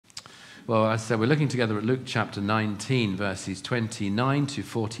Well, as I said, we're looking together at Luke chapter 19, verses 29 to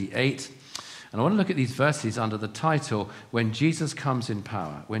 48. And I want to look at these verses under the title, When Jesus Comes in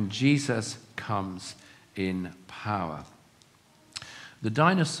Power. When Jesus Comes in Power. The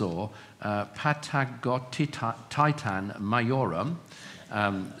dinosaur, Patagotitan majorum,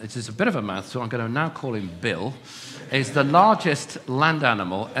 it is a bit of a mouthful, I'm going to now call him Bill, is the largest land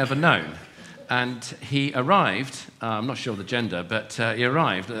animal ever known. And he arrived, I'm not sure of the gender, but he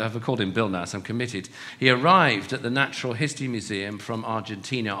arrived, I've called him Bill now, so I'm committed. He arrived at the Natural History Museum from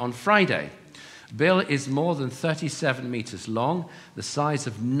Argentina on Friday. Bill is more than 37 meters long, the size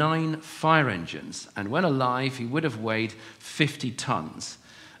of 9 fire engines, and when alive, he would have weighed 50 tons.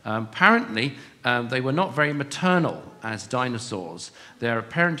 Apparently, they were not very maternal as dinosaurs. Their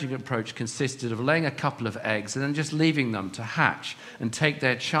parenting approach consisted of laying a couple of eggs and then just leaving them to hatch and take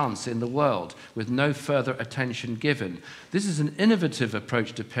their chance in the world with no further attention given. This is an innovative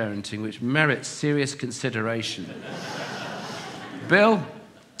approach to parenting which merits serious consideration. Bill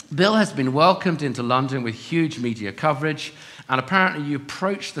has been welcomed into London with huge media coverage, and apparently you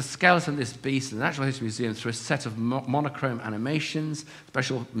approach the skeleton of this beast in the Natural History Museum through a set of monochrome animations,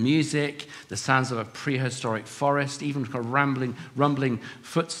 special music, the sounds of a prehistoric forest, even kind of rumbling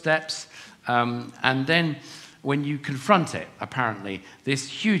footsteps. And then when you confront it, apparently, this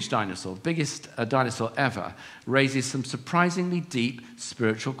huge dinosaur, biggest dinosaur ever, raises some surprisingly deep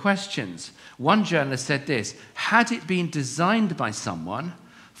spiritual questions. One journalist said this: had it been designed by someone,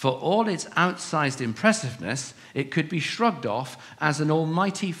 for all its outsized impressiveness, it could be shrugged off as an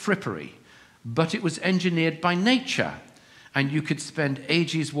almighty frippery. But it was engineered by nature, and you could spend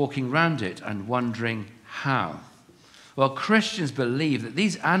ages walking around it and wondering how. Well, Christians believe that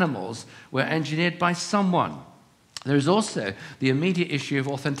these animals were engineered by someone. There is also the immediate issue of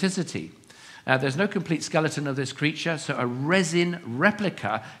authenticity. There's no complete skeleton of this creature, so a resin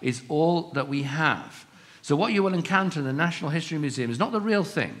replica is all that we have. So what you will encounter in the Natural History Museum is not the real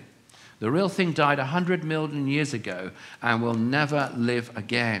thing. The real thing died 100 million years ago and will never live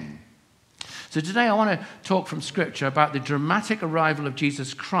again. So today I want to talk from Scripture about the dramatic arrival of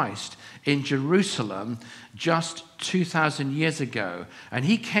Jesus Christ in Jerusalem just 2,000 years ago. And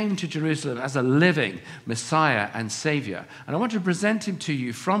he came to Jerusalem as a living Messiah and Savior. And I want to present him to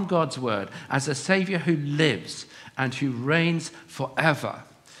you from God's Word as a Savior who lives and who reigns forever,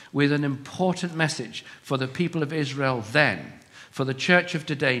 with an important message for the people of Israel then, for the church of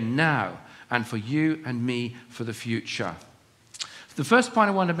today now, and for you and me for the future. The first point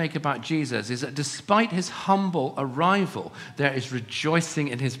I want to make about Jesus is that despite his humble arrival, there is rejoicing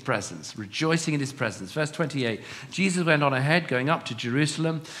in his presence. Rejoicing in his presence. Verse 28, Jesus went on ahead, going up to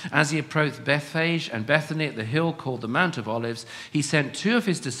Jerusalem. As he approached Bethphage and Bethany at the hill called the Mount of Olives, he sent 2 of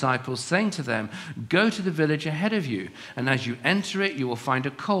his disciples, saying to them, "Go to the village ahead of you, and as you enter it, you will find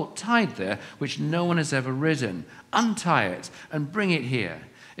a colt tied there, which no one has ever ridden. Untie it and bring it here.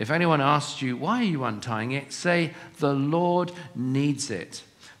 If anyone asks you, 'Why are you untying it?' say, 'The Lord needs it.'"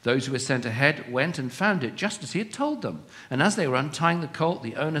 Those who were sent ahead went and found it just as he had told them. And as they were untying the colt,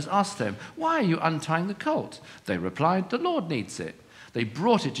 the owners asked them, "Why are you untying the colt?" They replied, "The Lord needs it." They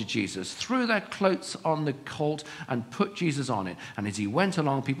brought it to Jesus, threw their cloaks on the colt, and put Jesus on it. And as he went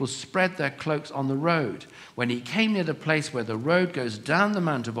along, people spread their cloaks on the road. When he came near the place where the road goes down the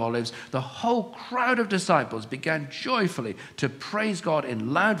Mount of Olives, the whole crowd of disciples began joyfully to praise God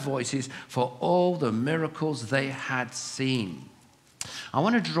in loud voices for all the miracles they had seen. I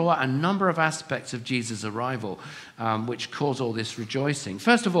want to draw out a number of aspects of Jesus' arrival which cause all this rejoicing.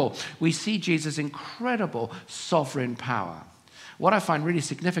 First of all, we see Jesus' incredible sovereign power. What I find really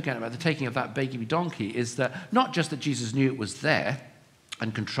significant about the taking of that baby donkey is that not just that Jesus knew it was there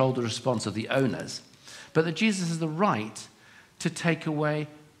and controlled the response of the owners, but that Jesus has the right to take away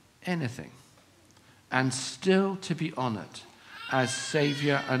anything and still to be honored as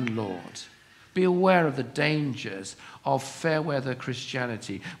Savior and Lord. Be aware of the dangers of fair weather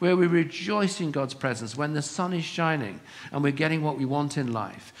Christianity, where we rejoice in God's presence when the sun is shining and we're getting what we want in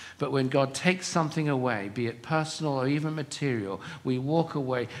life. But when God takes something away, be it personal or even material, we walk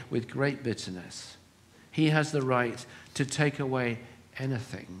away with great bitterness. He has the right to take away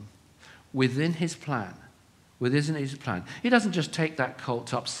anything within his plan. Within his plan. He doesn't just take that colt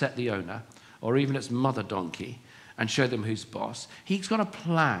to upset the owner or even its mother donkey and show them who's boss. He's got a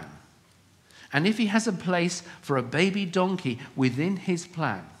plan. And if he has a place for a baby donkey within his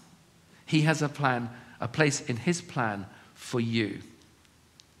plan, he has a place in his plan for you.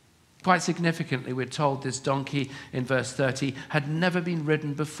 Quite significantly, we're told this donkey in verse 30 had never been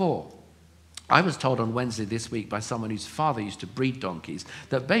ridden before. I was told on Wednesday this week by someone whose father used to breed donkeys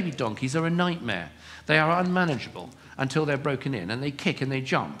that baby donkeys are a nightmare. They are unmanageable until they're broken in, and they kick and they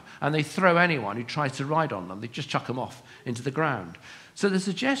jump, and they throw anyone who tries to ride on them. They just chuck them off into the ground. So the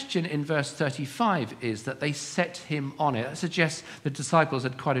suggestion in verse 35 is that they set him on it. That suggests the disciples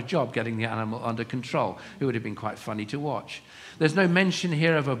had quite a job getting the animal under control. It would have been quite funny to watch. There's no mention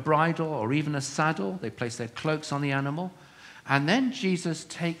here of a bridle or even a saddle. They place their cloaks on the animal. And then Jesus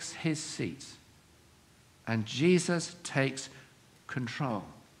takes his seat. And Jesus takes control.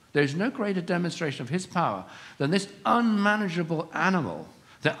 There's no greater demonstration of his power than this unmanageable animal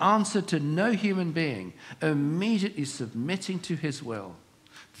that answered to no human being, immediately submitting to his will.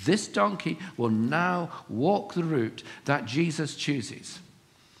 This donkey will now walk the route that Jesus chooses.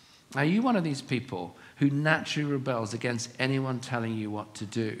 Are you one of these people who naturally rebels against anyone telling you what to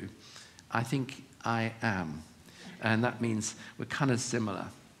do? I think I am. And that means we're kind of similar.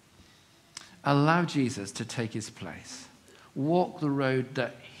 Allow Jesus to take his place. Walk the road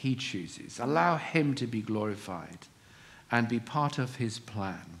that he chooses. Allow him to be glorified and be part of his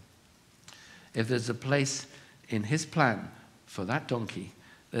plan. If there's a place in his plan for that donkey,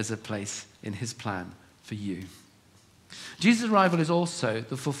 there's a place in his plan for you. Jesus' arrival is also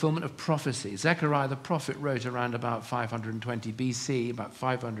the fulfillment of prophecy. Zechariah the prophet wrote around about 520 BC, about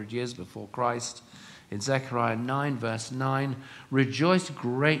 500 years before Christ. In Zechariah 9, verse 9, "Rejoice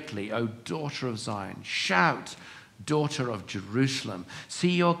greatly, O daughter of Zion. Shout, daughter of Jerusalem.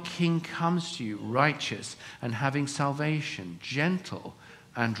 See, your king comes to you, righteous and having salvation, gentle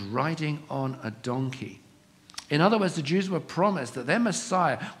and riding on a donkey." In other words, the Jews were promised that their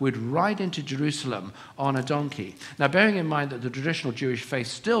Messiah would ride into Jerusalem on a donkey. Now, bearing in mind that the traditional Jewish faith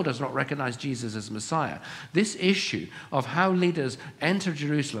still does not recognize Jesus as Messiah, this issue of how leaders enter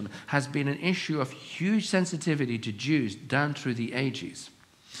Jerusalem has been an issue of huge sensitivity to Jews down through the ages.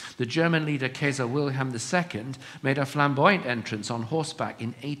 The German leader Kaiser Wilhelm II made a flamboyant entrance on horseback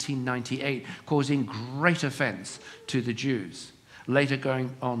in 1898, causing great offense to the Jews. Later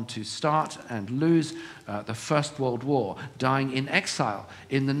going on to start and lose the First World War, dying in exile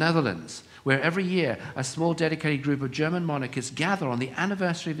in the Netherlands, where every year a small dedicated group of German monarchists gather on the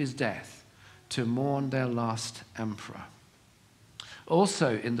anniversary of his death to mourn their last emperor.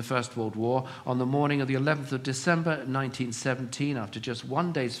 Also in the First World War, on the morning of the 11th of December 1917, after just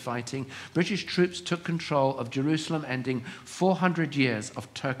one day's fighting, British troops took control of Jerusalem, ending 400 years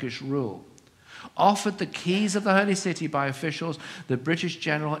of Turkish rule. Offered the keys of the Holy City by officials, the British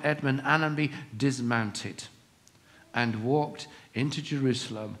General Edmund Allenby dismounted and walked into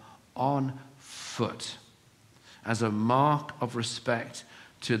Jerusalem on foot as a mark of respect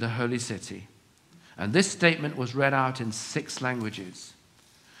to the Holy City. And this statement was read out in 6 languages.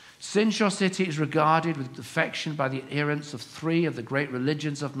 "Since your city is regarded with affection by the adherents of 3 of the great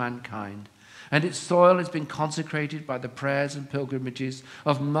religions of mankind, and its soil has been consecrated by the prayers and pilgrimages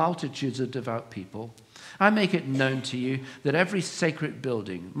of multitudes of devout people, I make it known to you that every sacred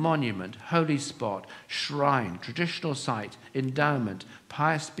building, monument, holy spot, shrine, traditional site, endowment,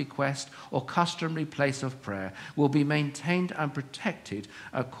 pious bequest, or customary place of prayer will be maintained and protected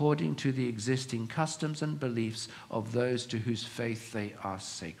according to the existing customs and beliefs of those to whose faith they are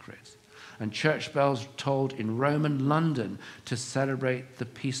sacred." And church bells tolled in Rome and London to celebrate the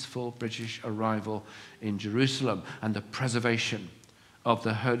peaceful British arrival in Jerusalem and the preservation of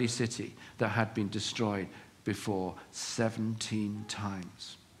the holy city that had been destroyed before 17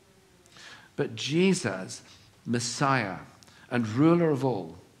 times. But Jesus, Messiah and ruler of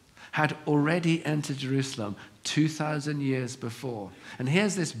all, had already entered Jerusalem 2,000 years before. And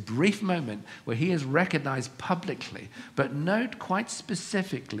here's this brief moment where he is recognized publicly, but note quite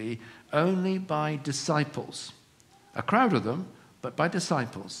specifically only by disciples. A crowd of them, but by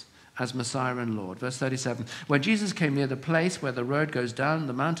disciples, as Messiah and Lord. Verse 37, "When Jesus came near the place where the road goes down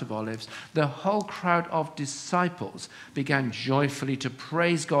the Mount of Olives, the whole crowd of disciples began joyfully to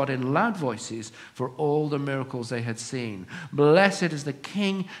praise God in loud voices for all the miracles they had seen. Blessed is the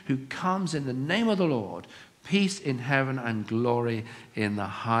King who comes in the name of the Lord. Peace in heaven and glory in the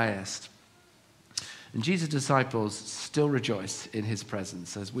highest." And Jesus' disciples still rejoice in his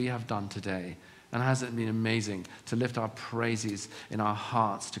presence, as we have done today. And hasn't it been amazing to lift our praises in our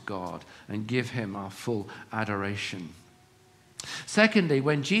hearts to God and give him our full adoration? Secondly,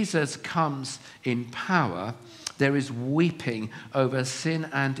 when Jesus comes in power, there is weeping over sin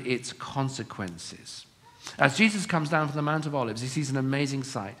and its consequences. As Jesus comes down from the Mount of Olives, he sees an amazing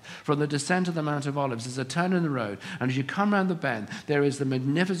sight. From the descent of the Mount of Olives, there's a turn in the road, and as you come round the bend, there is the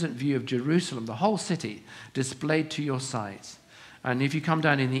magnificent view of Jerusalem, the whole city, displayed to your sight. And if you come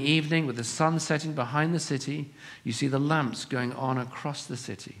down in the evening with the sun setting behind the city, you see the lamps going on across the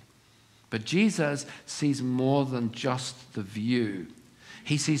city. But Jesus sees more than just the view.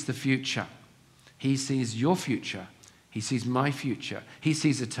 He sees the future. He sees your future. He sees my future. He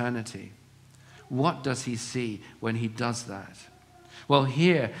sees eternity. What does he see when he does that? Well,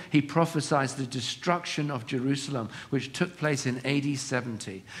 here he prophesies the destruction of Jerusalem, which took place in AD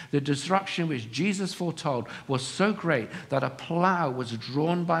 70. The destruction which Jesus foretold was so great that a plow was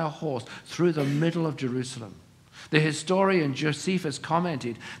drawn by a horse through the middle of Jerusalem. The historian Josephus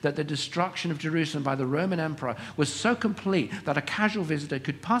commented that the destruction of Jerusalem by the Roman emperor was so complete that a casual visitor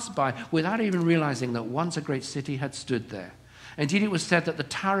could pass by without even realizing that once a great city had stood there. Indeed, it was said that the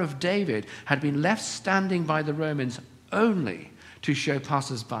Tower of David had been left standing by the Romans only to show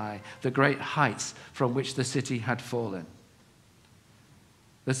passers-by the great heights from which the city had fallen.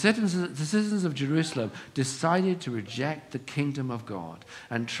 The citizens of Jerusalem decided to reject the kingdom of God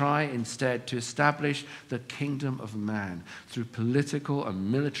and try instead to establish the kingdom of man through political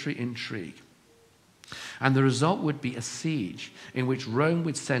and military intrigue. And the result would be a siege in which Rome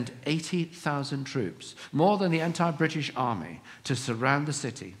would send 80,000 troops, more than the entire British army, to surround the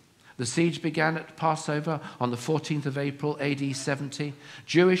city. The siege began at Passover on the 14th of April, AD 70.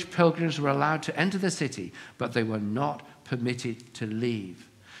 Jewish pilgrims were allowed to enter the city, but they were not permitted to leave.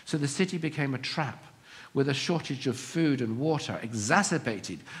 So the city became a trap with a shortage of food and water,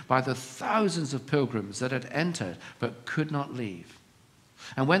 exacerbated by the thousands of pilgrims that had entered but could not leave.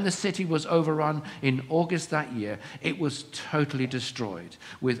 And when the city was overrun in August that year, it was totally destroyed,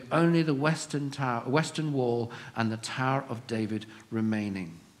 with only the western wall and the Tower of David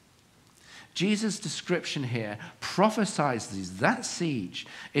remaining. Jesus' description here prophesies that siege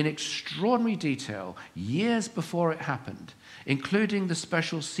in extraordinary detail years before it happened, including the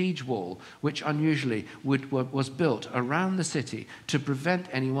special siege wall, which unusually was built around the city to prevent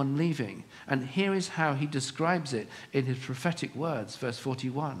anyone leaving. And here is how he describes it in his prophetic words, verse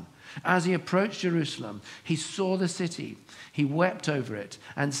 41. As he approached Jerusalem, he saw the city. He wept over it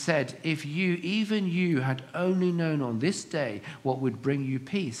and said, "If you, even you, had only known on this day what would bring you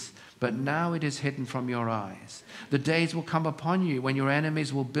peace, but now it is hidden from your eyes. The days will come upon you when your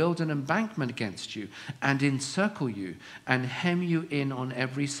enemies will build an embankment against you and encircle you and hem you in on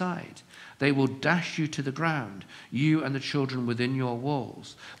every side. They will dash you to the ground, you and the children within your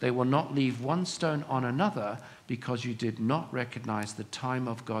walls. They will not leave one stone on another because you did not recognize the time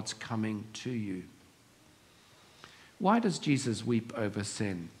of God's coming to you." Why does Jesus weep over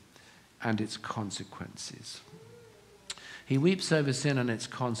sin and its consequences? He weeps over sin and its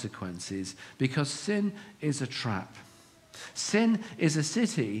consequences because sin is a trap. Sin is a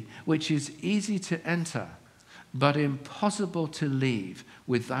city which is easy to enter, but impossible to leave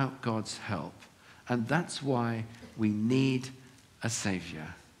without God's help. And that's why we need a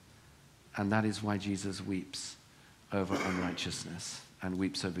Savior. And that is why Jesus weeps over unrighteousness and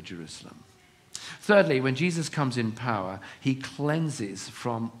weeps over Jerusalem. Thirdly, when Jesus comes in power, he cleanses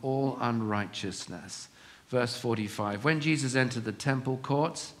from all unrighteousness. Verse 45, when Jesus entered the temple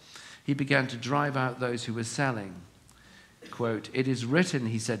courts, he began to drive out those who were selling. Quote, "It is written,"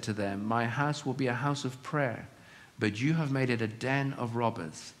 he said to them, "My house will be a house of prayer, but you have made it a den of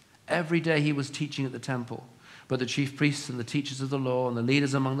robbers." Every day he was teaching at the temple, but the chief priests and the teachers of the law and the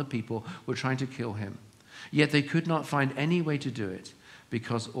leaders among the people were trying to kill him. Yet they could not find any way to do it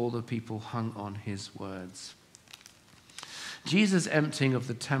because all the people hung on his words. Jesus' emptying of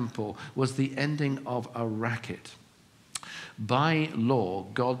the temple was the ending of a racket. By law,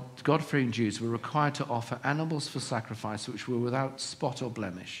 God-fearing Jews were required to offer animals for sacrifice which were without spot or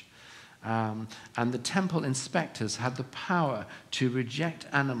blemish. And the temple inspectors had the power to reject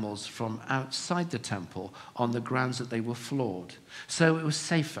animals from outside the temple on the grounds that they were flawed. So it was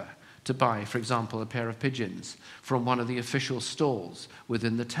safer to buy, for example, a pair of pigeons from one of the official stalls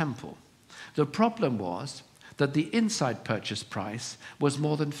within the temple. The problem was that the inside purchase price was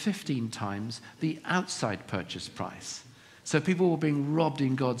more than 15 times the outside purchase price. So people were being robbed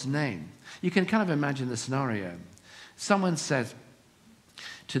in God's name. You can kind of imagine the scenario. Someone says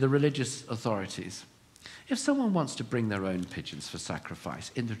to the religious authorities, if someone wants to bring their own pigeons for sacrifice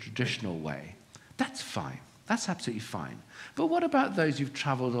in the traditional way, that's fine. That's absolutely fine. But what about those who've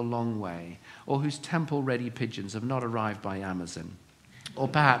traveled a long way or whose temple-ready pigeons have not arrived by Amazon? Or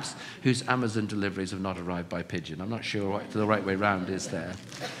perhaps whose Amazon deliveries have not arrived by pigeon. I'm not sure what the right way round is there.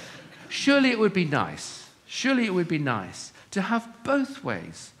 Surely it would be nice to have both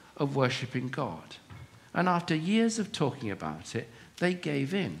ways of worshipping God. And after years of talking about it, they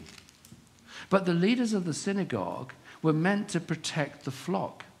gave in. But the leaders of the synagogue were meant to protect the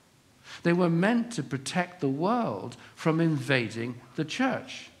flock. They were meant to protect the world from invading the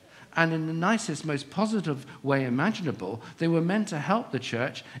church. and in the nicest, most positive way imaginable, they were meant to help the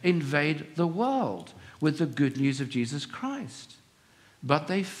church invade the world with the good news of Jesus Christ. But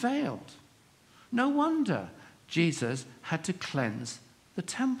they failed. No wonder Jesus had to cleanse the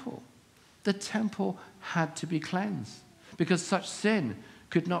temple. The temple had to be cleansed because such sin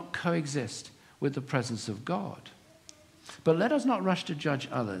could not coexist with the presence of God. But let us not rush to judge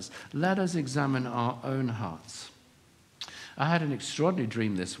others. Let us examine our own hearts. I had an extraordinary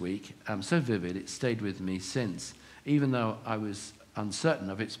dream this week, so vivid it stayed with me since, even though I was uncertain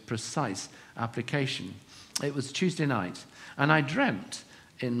of its precise application. It was Tuesday night, and I dreamt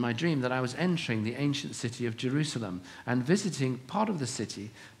in my dream that I was entering the ancient city of Jerusalem and visiting part of the city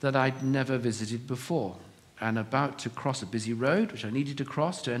that I'd never visited before, and about to cross a busy road, which I needed to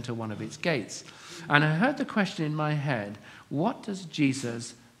cross to enter one of its gates. And I heard the question in my head, what does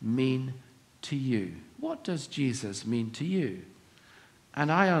Jesus mean to you? What does Jesus mean to you?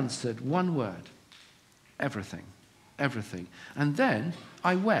 And I answered one word, everything, everything. And then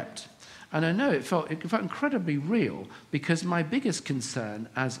I wept. And I know it felt incredibly real because my biggest concern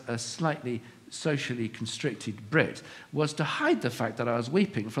as a slightly socially constricted Brit was to hide the fact that I was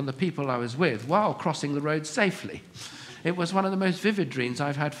weeping from the people I was with while crossing the road safely. It was one of the most vivid dreams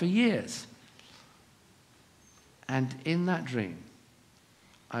I've had for years. And in that dream,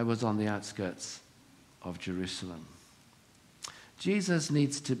 I was on the outskirts of Jerusalem. Jesus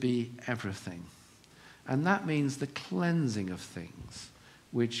needs to be everything. And that means the cleansing of things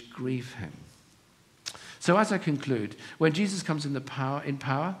which grieve him. So as I conclude, when Jesus comes in the power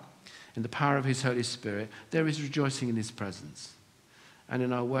of his Holy Spirit, there is rejoicing in his presence. And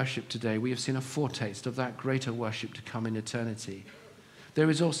in our worship today, we have seen a foretaste of that greater worship to come in eternity. There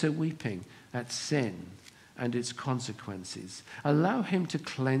is also weeping at sin and its consequences. Allow him to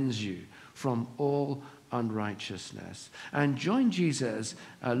cleanse you from all unrighteousness. And join Jesus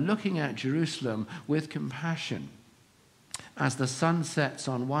looking at Jerusalem with compassion as the sun sets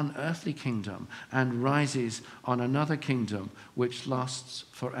on one earthly kingdom and rises on another kingdom which lasts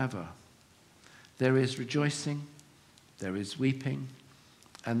forever. There is rejoicing, there is weeping,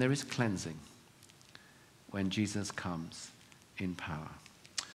 and there is cleansing when Jesus comes in power.